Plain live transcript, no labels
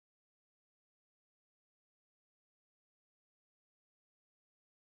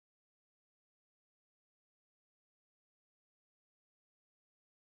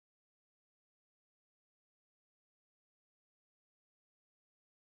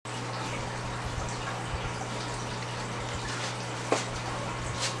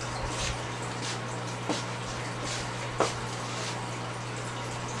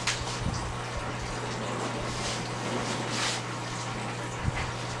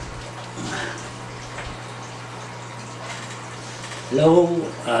Hello,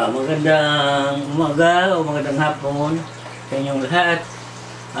 magandang umaga o magandang hapon sa inyong lahat.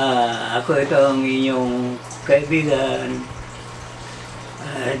 Ako ito ang inyong kaibigan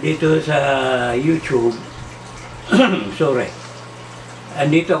dito sa YouTube. Sorry.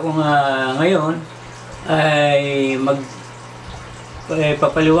 Andito ako ngayon ay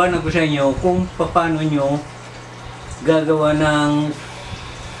papaliwanag ko sa inyo kung paano nyo gagawa ng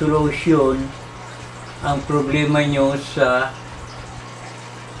solusyon ang problema nyo sa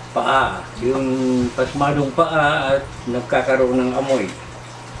paa, yung pasmadong paa at nagkakaroon ng amoy.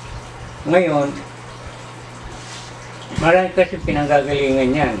 Ngayon, marami kasi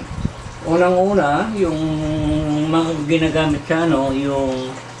pinanggagalingan yan. Unang-una, yung mga ginagamit sa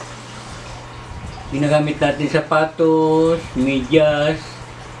yung ginagamit natin sapatos, medyas,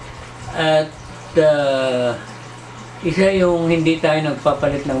 at isa yung hindi tayo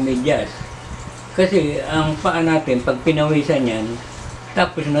nagpapalit ng medyas. Kasi ang paa natin, pag pinawisan yan,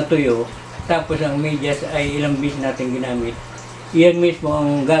 tapos natuyo, tapos ang medyas ay ilang bis natin ginamit. Iyan mismo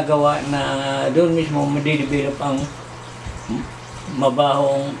ang gagawa na doon mismo madidevelop ang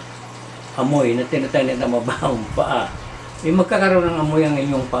mabahong amoy na tinatawag na mabahong paa. Magkakaroon ng amoy ang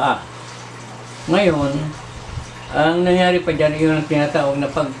inyong paa. Ngayon, ang nangyari pa dyan, yun ang tinatawag na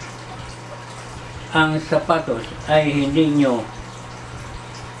pag ang sapatos ay hindi nyo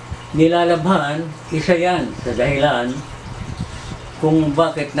nilalabhan, isa yan sa dahilan kung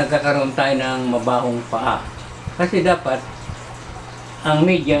bakit nagkakaroon tayo ng mabahong paa. Kasi dapat ang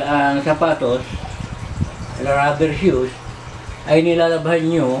media, ang sapatos, rubber shoes, ay nilalabhan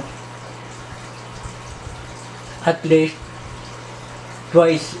nyo at least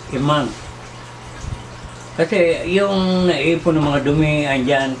twice a month. Kasi yung naipon ng mga dumi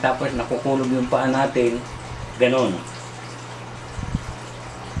andyan, tapos nakukulog yung paa natin, ganon.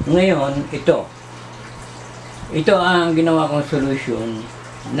 Ngayon, ito ang ginawa kong solusyon,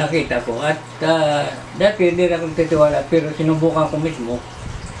 nakita ko, at dati hindi na akong titiwala, pero sinubukan ko mismo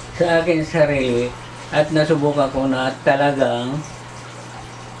sa akin sarili at nasubukan ko na talagang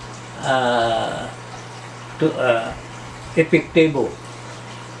epektibo.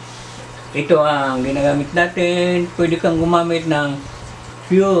 Ito ang ginagamit natin. Pwede kang gumamit ng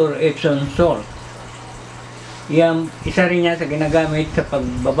pure Epsom salt. Yan, isa rin yan sa ginagamit sa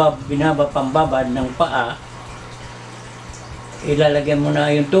pambabad ng paa. Ilalagyan mo na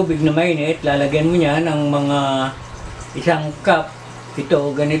yung tubig na mainit, lalagyan mo niya ng mga isang cup, ito,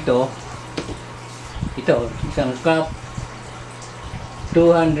 ganito, ito, isang cup,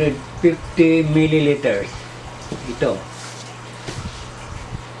 250 milliliters, ito.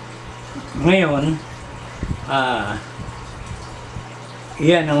 Ngayon,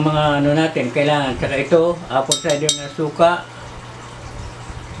 yan ang mga natin, kailangan, saka ito, apple cider na suka.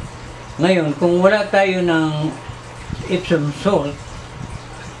 Ngayon, kung wala tayo ng Epsom salt,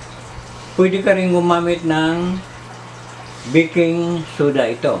 pwede ka rin gumamit ng baking soda.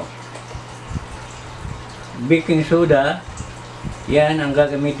 Ito, baking soda, yan ang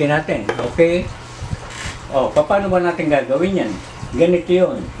gagamitin natin. Okay? Paano ba natin gagawin yan? Ganito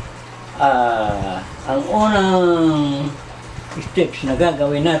yun. Ang unang steps na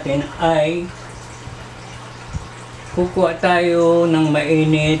gagawin natin ay kukuha tayo ng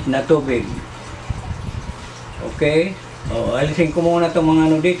mainit na tubig. Okay? Alisin ko muna itong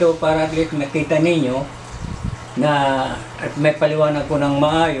mga dito para at least makita ninyo na at may paliwanag ko ng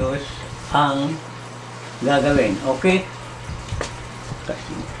maayos ang gagawin. Okay?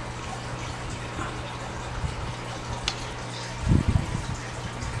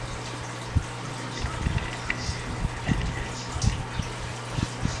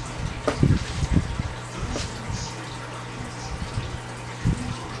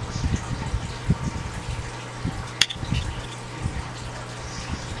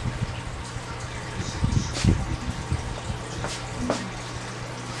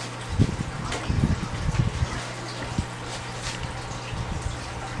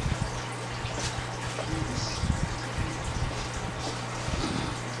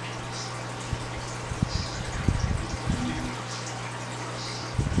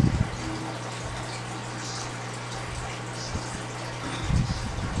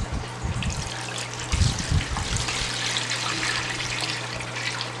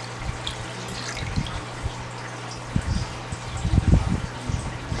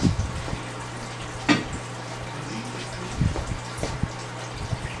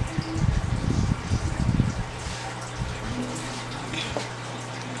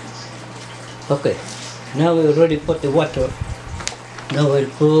 Okay, now we already put the water. Now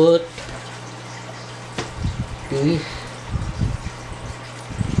we'll put this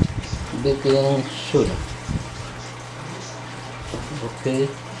baking soda. Okay.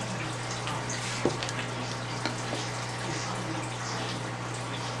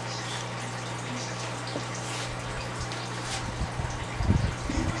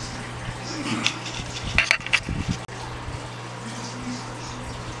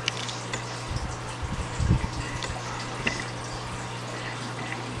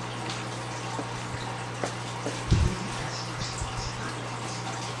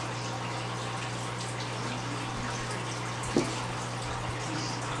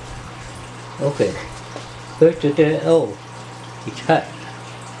 Okay. First to tell, oh, it's hot.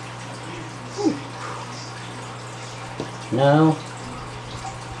 Now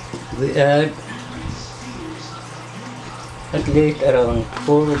we add at least around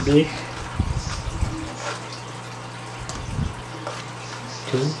 4 of this.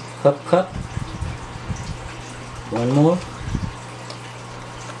 2 cup. One more.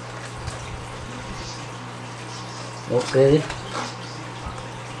 Okay.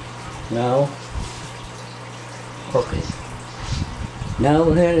 Now, okay. Now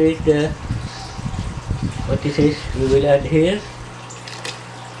here is the, what is this? We will add here.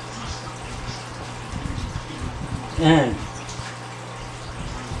 And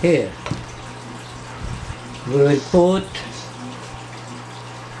here we will put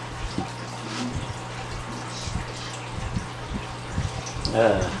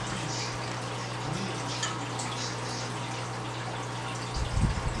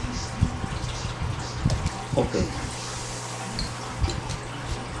okay.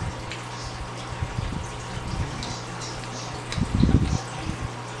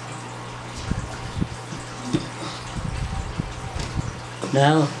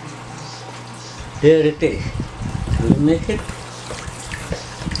 Now, there it is. We'll make it.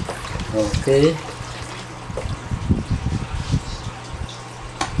 Okay.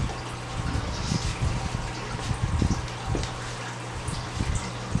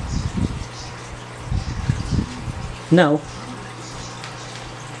 Now,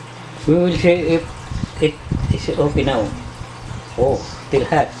 we will see if it is okay now. Oh, still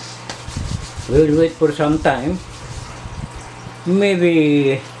hot. We will wait for some time.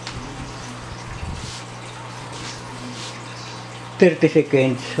 Maybe 30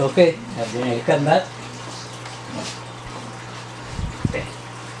 seconds, okay? And then I'll come back. Okay.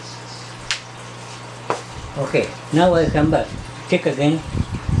 Okay, now I'll come back. Check again.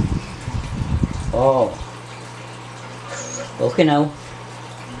 Oh. Okay now.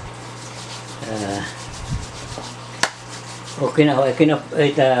 Okay now, I can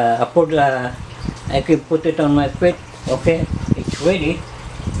afford, I can put it on my plate. Okay, it's ready.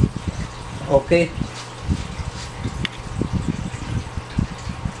 Okay.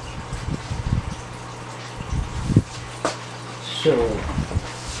 So,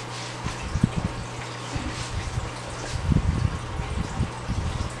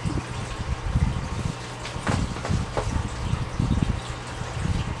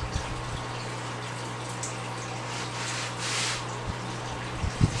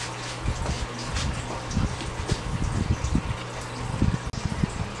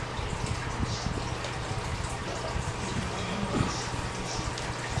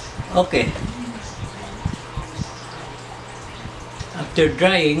 okay. After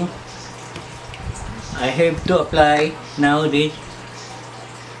drying, I have to apply now this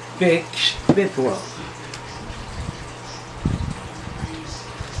fixed before.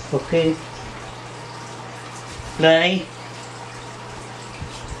 Okay. Apply.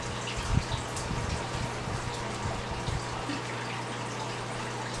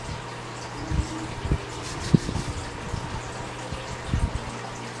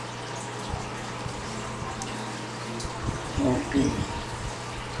 Okay.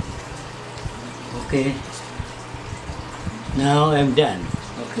 Okay. Now I'm done.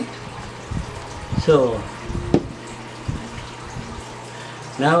 Okay. So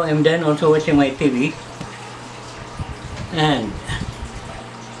now I'm done also watching my TV, and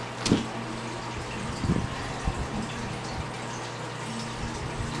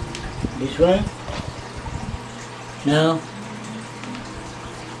this one now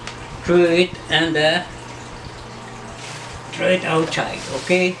throw it and throw it outside.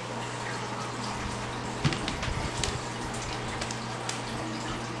 Okay.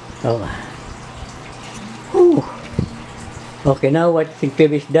 Oh. Whew. Okay, now watching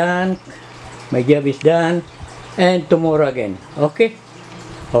TV is done. My job is done. And tomorrow again. Okay?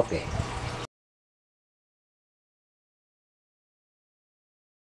 Okay.